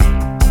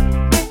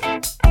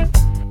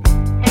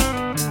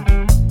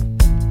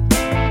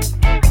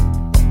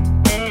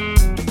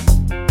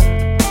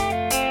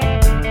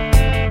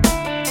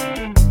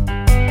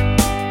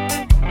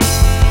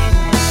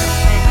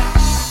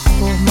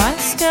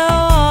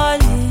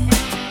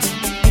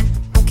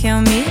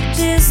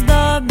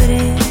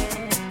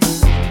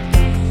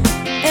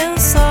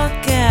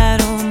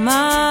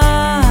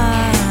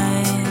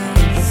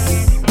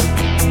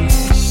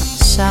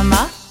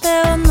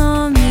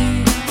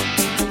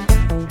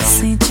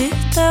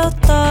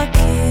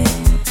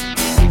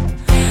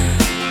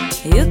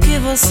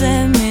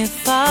você me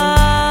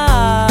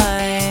faz.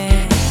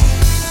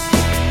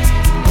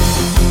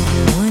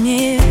 O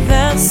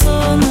universo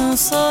num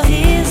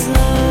sorriso,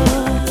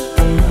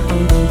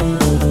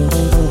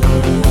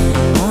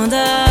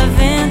 onda,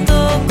 vento,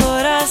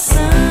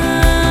 coração,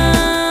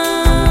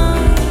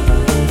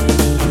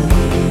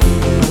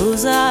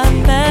 usa a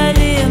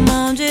pele,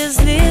 mão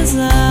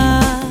desliza.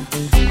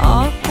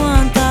 Ó,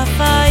 quanta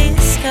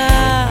faísca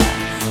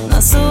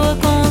na sua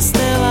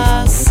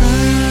constelação.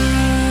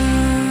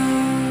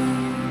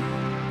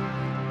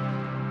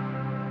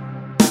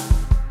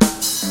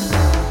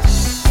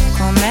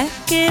 Como é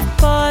que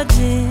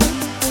pode?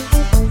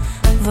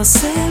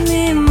 Você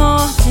me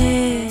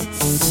morde,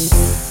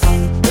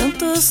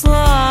 tantos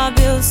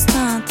lábios,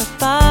 tanta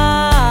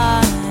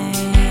paz.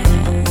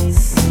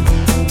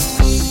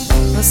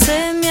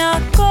 Você me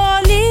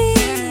acolhe,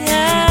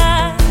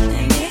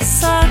 me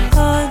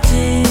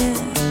sacode,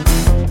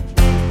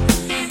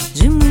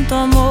 de muito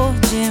amor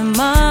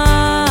demais.